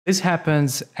This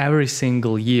happens every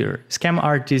single year. Scam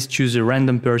artists choose a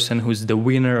random person who's the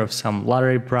winner of some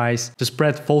lottery prize to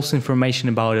spread false information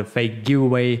about a fake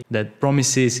giveaway that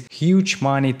promises huge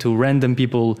money to random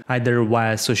people either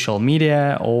via social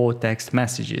media or text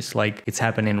messages like it's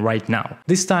happening right now.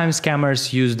 This time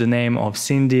scammers use the name of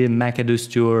Cindy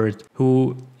McAdoo-Stewart,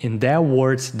 who in their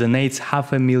words donates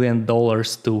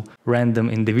 $500,000 to random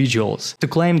individuals. To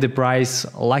claim the prize,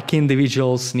 lucky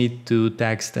individuals need to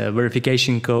text a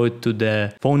verification code to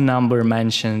the phone number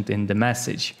mentioned in the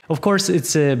message. Of course,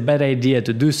 it's a bad idea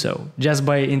to do so. Just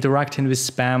by interacting with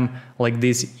spam like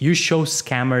this, you show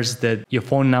scammers that your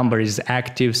phone number is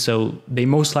active, so they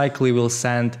most likely will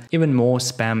send even more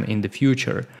spam in the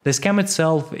future. The scam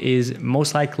itself is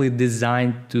most likely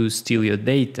designed to steal your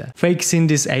data. Fake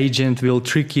Cindy's agent will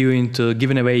trick you into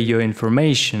giving away your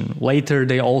information. Later,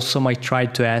 they also might try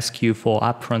to ask you for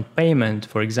upfront payment,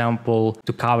 for example,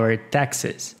 to cover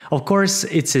taxes. Of course,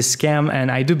 it's a scam, and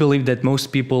I do believe that most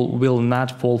people will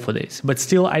not fall for this. But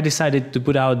still, I decided to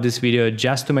put out this video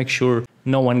just to make sure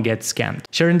no one gets scammed.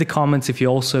 Share in the comments if you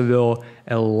also were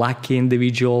a lucky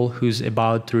individual who's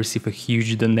about to receive a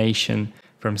huge donation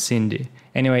from Cindy.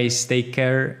 Anyways, take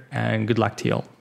care and good luck to you all.